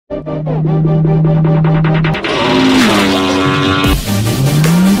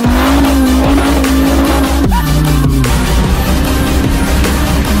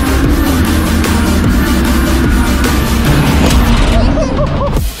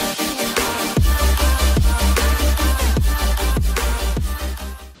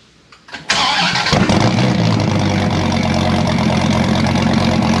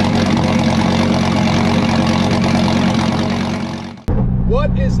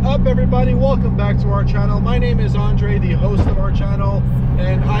Everybody, welcome back to our channel. My name is Andre, the host of our channel,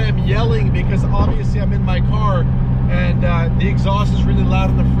 and I am yelling because obviously I'm in my car and the exhaust is really loud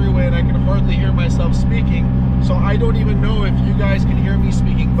on the freeway and I can hardly hear myself speaking. So I don't even know if you guys can hear me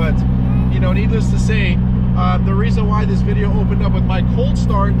speaking, but you know, needless to say, the reason why this video opened up with my cold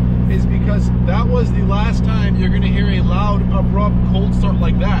start is because that was the last time you're going to hear a loud, abrupt cold start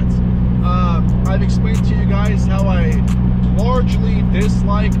like that. I've explained to you guys how I largely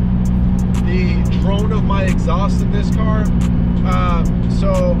dislike the drone of my exhaust in this car.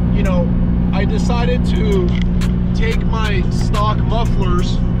 So, you know, I decided to take my stock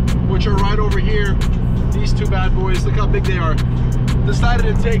mufflers, which are right over here, these two bad boys, look how big they are.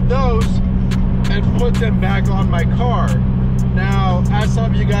 Decided to take those and put them back on my car. Now, as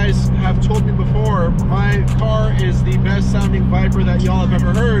some of you guys have told me before, my car is the best sounding Viper that y'all have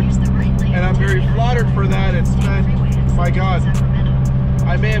ever heard, and I'm very flattered for that. It's been, my God,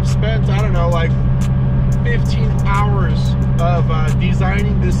 I may have spent, I don't know, like 15 hours of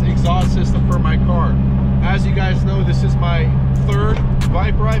designing this exhaust system for my car. As you guys know, this is my third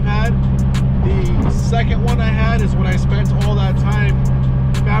Viper I've had. The second one I had is when I spent all that time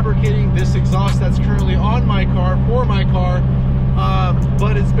fabricating this exhaust that's currently on my car, for my car.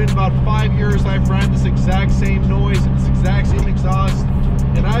 But it's been about 5 years I've ran this exact same noise and this exact same exhaust.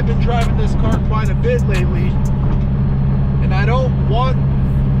 And I've been driving this car quite a bit lately. And I don't want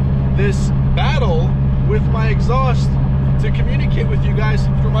this battle with my exhaust to communicate with you guys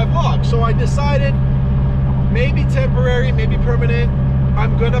through my vlog. So I decided, maybe temporary, maybe permanent,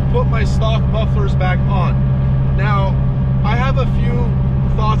 I'm gonna put my stock mufflers back on. Now, I have a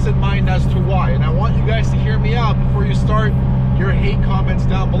few thoughts in mind as to why, and I want you guys to hear me out before you start your hate comments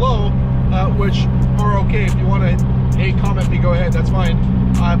down below, which are okay. If you want to hate comment me, go ahead, that's fine.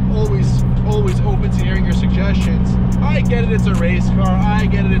 I'm always open to hearing your suggestions. I get it, it's a race car. I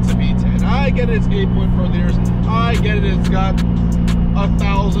get it, it's a V10. I get it, it's 8.4 liters. I get it, it's got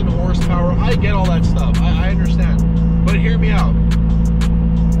 1,000 horsepower. I get all that stuff. I understand. But hear me out.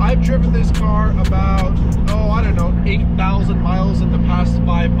 I've driven this car about, oh, I don't know, 8,000 miles in the past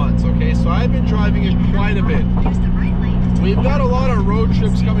 5 months, okay? So I've been driving it quite a bit. We've got a lot of road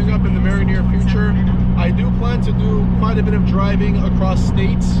trips coming up in the very near future. I do plan to do quite a bit of driving across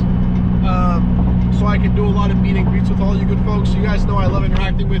states, so I can do a lot of meet and greets with all you good folks. You guys know I love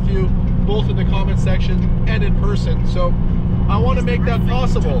interacting with you, both in the comment section and in person. So I want to make that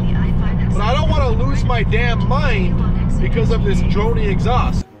possible. But I don't want to lose my damn mind because of this droney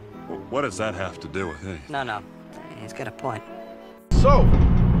exhaust. What does that have to do with it? No, he's got a point. So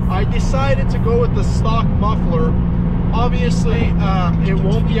I decided to go with the stock muffler. Obviously, it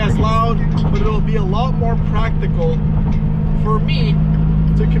won't be as loud, but it'll be a lot more practical for me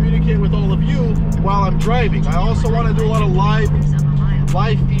to communicate with all of you while I'm driving. I also want to do a lot of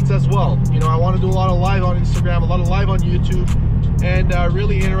live feeds as well. You know, I want to do a lot of live on Instagram, a lot of live on YouTube, and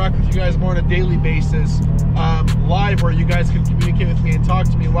really interact with you guys more on a daily basis, live, where you guys can communicate with me and talk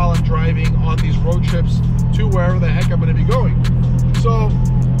to me while I'm driving on these road trips to wherever the heck I'm going to be going. So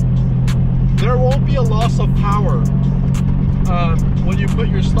there won't be a loss of power when you put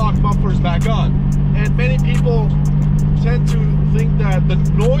your stock mufflers back on. And many people tend to think that the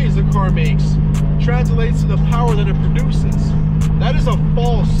noise the car makes translates to the power that it produces. That is a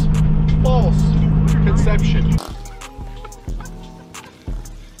false conception.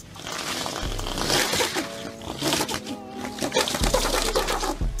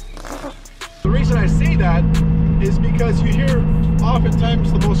 The reason I say that is because you hear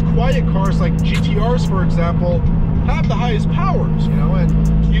oftentimes the most quiet cars, like GTRs for example, have the highest powers, you know, and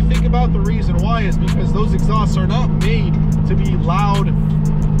you think about the reason why is because those exhausts are not made to be loud,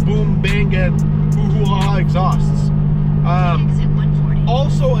 boom, bang, and hoo-hoo-ha-ha exhausts.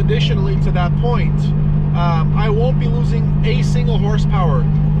 Also, additionally to that point, I won't be losing a single horsepower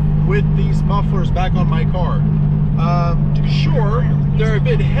with these mufflers back on my car. Sure, they're a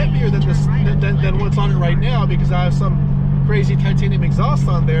bit heavier than what's on it right now because I have some crazy titanium exhaust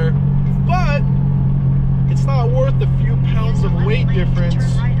on there, but it's not worth the few pounds of weight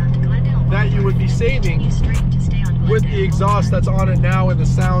difference that you would be saving with the exhaust that's on it now and the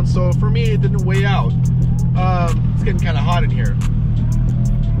sound. So for me, it didn't weigh out. It's getting kind of hot in here.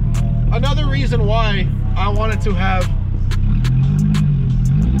 another reason why I wanted to have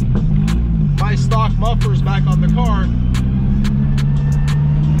my stock mufflers back on the car.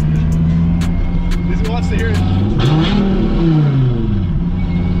 He wants to hear it.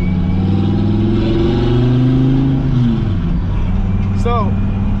 So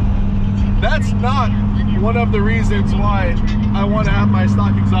that's not one of the reasons why I want to have my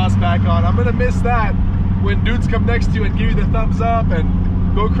stock exhaust back on. I'm gonna miss that when dudes come next to you and give you the thumbs up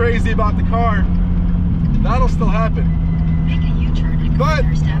and go crazy about the car. That'll still happen. But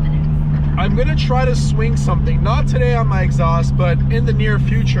I'm gonna try to swing something, not today on my exhaust, but in the near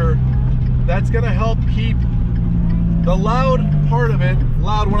future, that's gonna help keep the loud part of it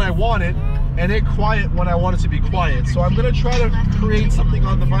loud when I want it, and it quiet when I want it to be quiet. So I'm gonna try to create something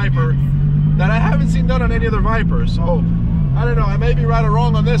on the Viper that I haven't seen done on any other Viper. So I don't know, I may be right or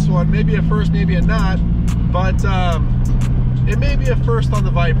wrong on this one, maybe a first, maybe a not, but it may be a first on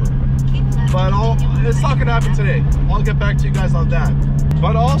the Viper. But it's not gonna happen today. I'll get back to you guys on that.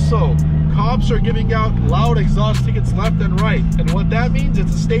 But also, cops are giving out loud exhaust tickets left and right. And what that means,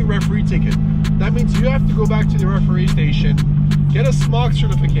 it's a state referee ticket. That means you have to go back to the referee station, get a smog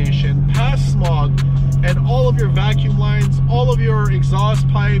certification, pass smog, and all of your vacuum lines, all of your exhaust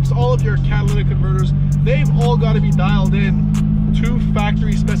pipes, all of your catalytic converters, they've all got to be dialed in to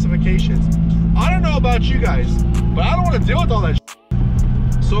factory specifications. I don't know about you guys, but I don't want to deal with all that shit.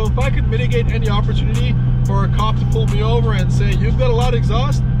 So if I could mitigate any opportunity for a cop to pull me over and say, you've got a loud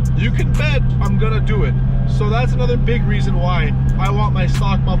exhaust, you can bet I'm gonna do it. So that's another big reason why I want my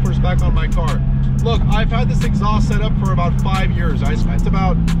stock mufflers back on my car. Look, I've had this exhaust set up for about 5 years. I spent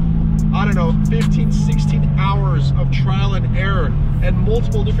about, I don't know, 15, 16 hours of trial and error and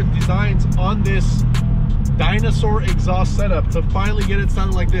multiple different designs on this dinosaur exhaust setup to finally get it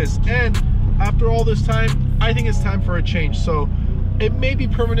sounding like this. And after all this time, I think it's time for a change. So it may be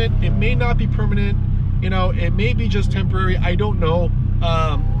permanent, it may not be permanent, you know, it may be just temporary, I don't know.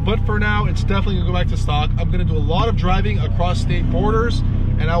 But for now, it's definitely gonna go back to stock. I'm gonna do a lot of driving across state borders,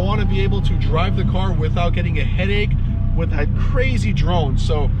 and I wanna be able to drive the car without getting a headache with that crazy drone.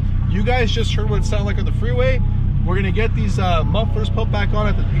 So you guys just heard what it sounded like on the freeway. We're gonna get these mufflers put back on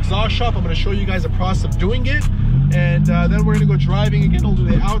at the exhaust shop. I'm gonna show you guys the process of doing it. And then we're gonna go driving again. We'll do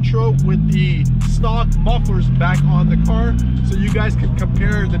the outro with the stock mufflers back on the car so you guys can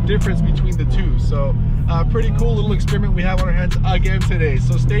compare the difference between the two. So pretty cool little experiment we have on our hands again today.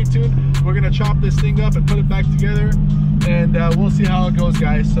 So stay tuned. We're gonna chop this thing up and put it back together, and we'll see how it goes,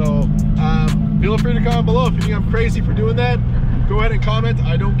 guys. So feel free to comment below if you think I'm crazy for doing that. Go ahead and comment.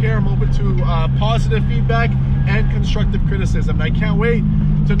 I don't care. I'm open to positive feedback and constructive criticism. And I can't wait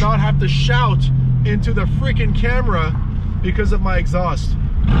to not have to shout into the freaking camera because of my exhaust.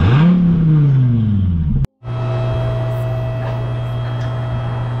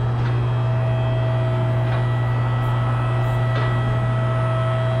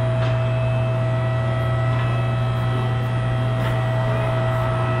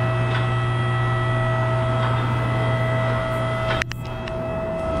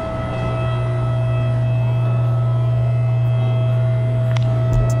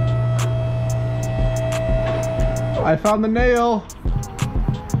 I found the nail.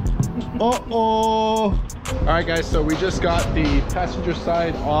 Uh-oh. All right, guys, so we just got the passenger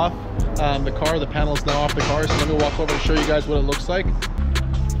side off the car. The panel is now off the car, so let me walk over and show you guys what it looks like.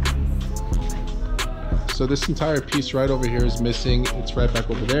 So this entire piece right over here is missing. It's right back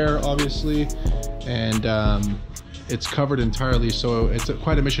over there, obviously, and it's covered entirely, so it's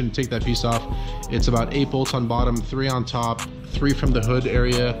quite a mission to take that piece off. It's about 8 bolts on bottom, 3 on top, 3 from the hood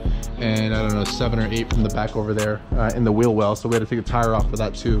area, and I don't know, 7 or 8 from the back over there in the wheel well. So we had to take a tire off for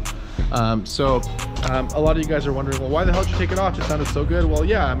that too. A lot of you guys are wondering, well, why the hell did you take it off? It sounded so good. Well,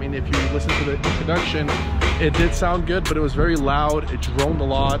 yeah, I mean, if you listen to the introduction, it did sound good, but it was very loud. It droned a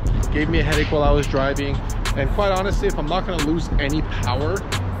lot, gave me a headache while I was driving. And quite honestly, if I'm not gonna lose any power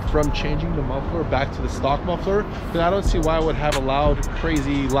from changing the muffler back to the stock muffler, then I don't see why I would have a loud,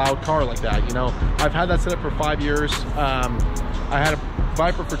 crazy loud car like that. You know, I've had that set up for 5 years. I had a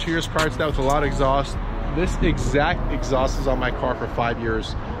Viper for 2 years prior to that with a loud exhaust. This exact exhaust is on my car for 5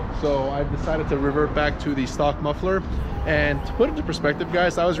 years. So I've decided to revert back to the stock muffler. And to put it into perspective,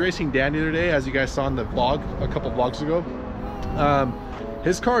 guys, I was racing Dan the other day, as you guys saw in the vlog a couple vlogs ago.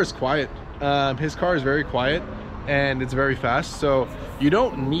 His car is quiet. His car is very quiet, and it's very fast, so you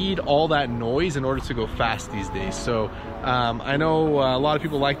don't need all that noise in order to go fast these days. So I know a lot of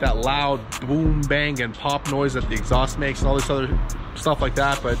people like that loud boom, bang, and pop noise that the exhaust makes and all this other stuff like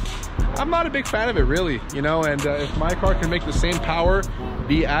that, but I'm not a big fan of it, really, you know. And if my car can make the same power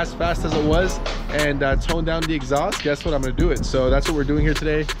be as fast as it was and tone down the exhaust, guess what? I'm gonna do it. So that's what we're doing here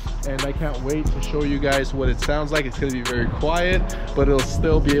today, and I can't wait to show you guys what it sounds like. It's gonna be very quiet, but it'll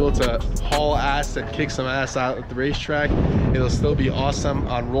still be able to haul ass and kick some ass out at the racetrack. It'll still be awesome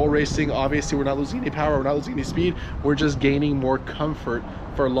on roll racing. Obviously, we're not losing any power, we're not losing any speed, we're just gaining more comfort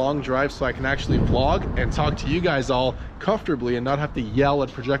for long drives, so I can actually vlog and talk to you guys all comfortably and not have to yell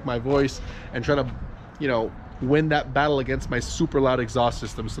and project my voice and try to, you know, win that battle against my super loud exhaust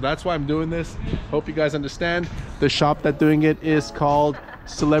system. So that's why I'm doing this. Hope you guys understand. The shop that doing it is called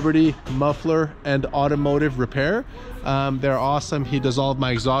Celebrity Muffler and Automotive Repair. They're awesome. He does all of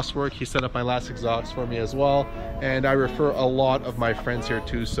my exhaust work. He set up my last exhaust for me as well, and I refer a lot of my friends here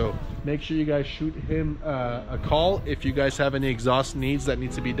too. So make sure you guys shoot him a call if you guys have any exhaust needs that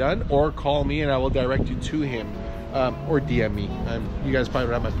needs to be done, or call me and I will direct you to him, or DM me. You guys probably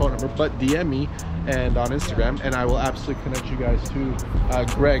don't have my phone number, but DM me and on Instagram, and I will absolutely connect you guys to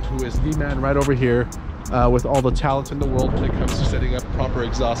Greg, who is the man right over here with all the talent in the world when it comes to setting up proper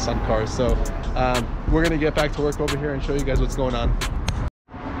exhausts on cars. So we're gonna get back to work over here and show you guys what's going on.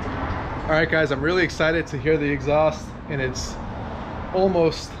 All right guys, I'm really excited to hear the exhaust in its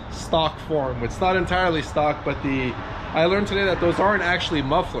almost stock form. It's not entirely stock, but I learned today that those aren't actually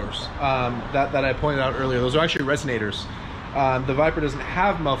mufflers that I pointed out earlier. Those are actually resonators. The Viper doesn't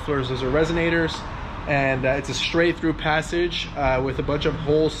have mufflers, those are resonators, and it's a straight through passage with a bunch of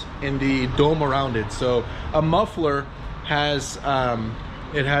holes in the dome around it. So a muffler has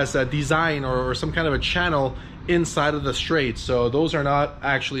a design or some kind of a channel inside of the straight. So those are not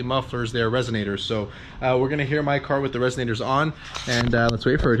actually mufflers, they're resonators. So we're gonna hear my car with the resonators on, and let's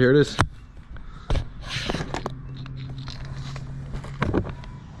wait for it. Here it is.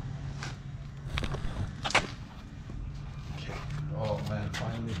 Okay. Oh man,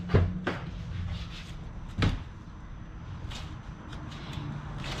 finally.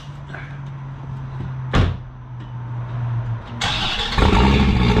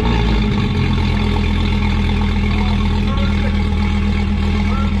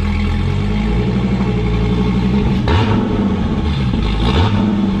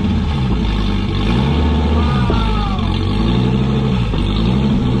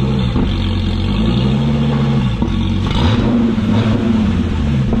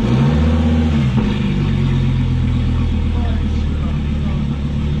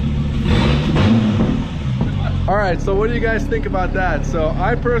 Alright, so what do you guys think about that? So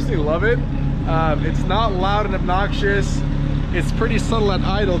I personally love it. It's not loud and obnoxious. It's pretty subtle at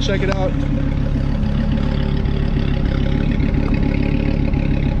idle. Check it out.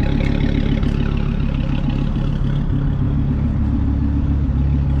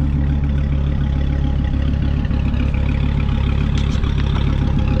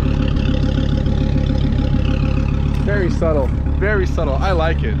 Very subtle, very subtle. I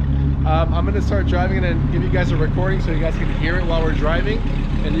like it. I'm gonna start driving it and give you guys a recording so you guys can hear it while we're driving,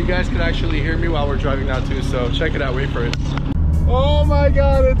 and you guys can actually hear me while we're driving now too. So check it out, wait for it. Oh my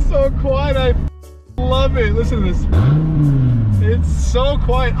god, it's so quiet. I love it. Listen to this. It's so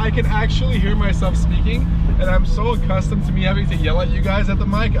quiet. I can actually hear myself speaking, and I'm so accustomed to me having to yell at you guys at the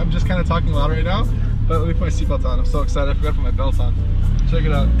mic. I'm just kind of talking loud right now, but let me put my seatbelt on. I'm so excited. I forgot to put my belt on. Check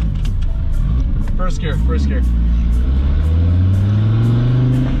it out. First gear, first gear.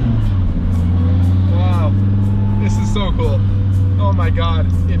 This is so cool. Oh my god,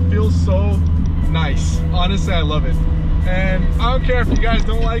 it feels so nice. Honestly, I love it. And I don't care if you guys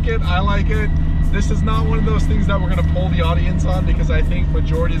don't like it, I like it. This is not one of those things that we're gonna pull the audience on, because I think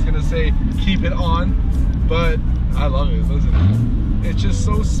majority is gonna say keep it on, but I love it. Listen, it's just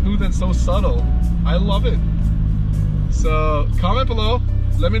so smooth and so subtle. I love it. So comment below,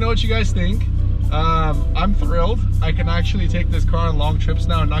 let me know what you guys think. I'm thrilled. I can actually take this car on long trips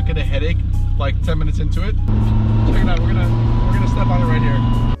now and not get a headache like 10 minutes into it. Check it out, we're gonna step on it right here.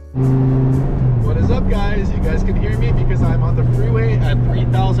 What is up guys? You guys can hear me because I'm on the freeway at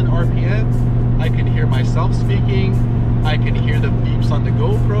 3,000 RPM. I can hear myself speaking. I can hear the beeps on the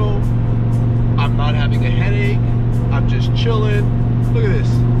GoPro. I'm not having a headache. I'm just chilling. Look at this.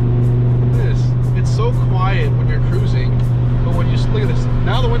 Look at this. It's so quiet when you're cruising, but when you look at this,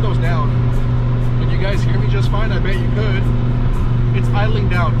 now the window's down. Can you guys hear me just fine? I bet you could. It's idling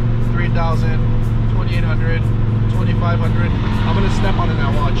down. 3,000, 2,800, 2,500. I'm gonna step on it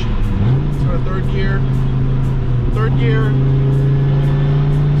now, watch. So third gear,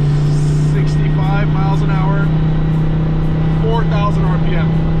 65 miles an hour, 4,000 RPM.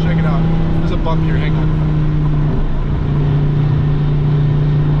 Check it out. There's a bump here, hang on.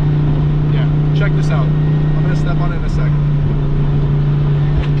 Yeah, check this out. I'm gonna step on it in a second.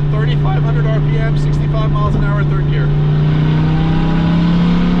 3,500 RPM, 65 miles an hour, third gear.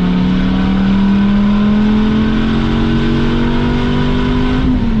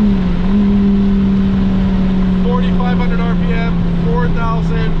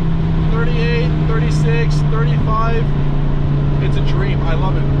 I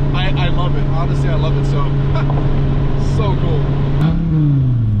love it. I love it. Honestly, I love it. So, so cool.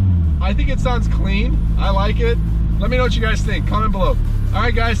 I think it sounds clean. I like it. Let me know what you guys think. Comment below. All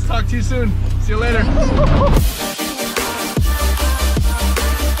right, guys. Talk to you soon. See you later.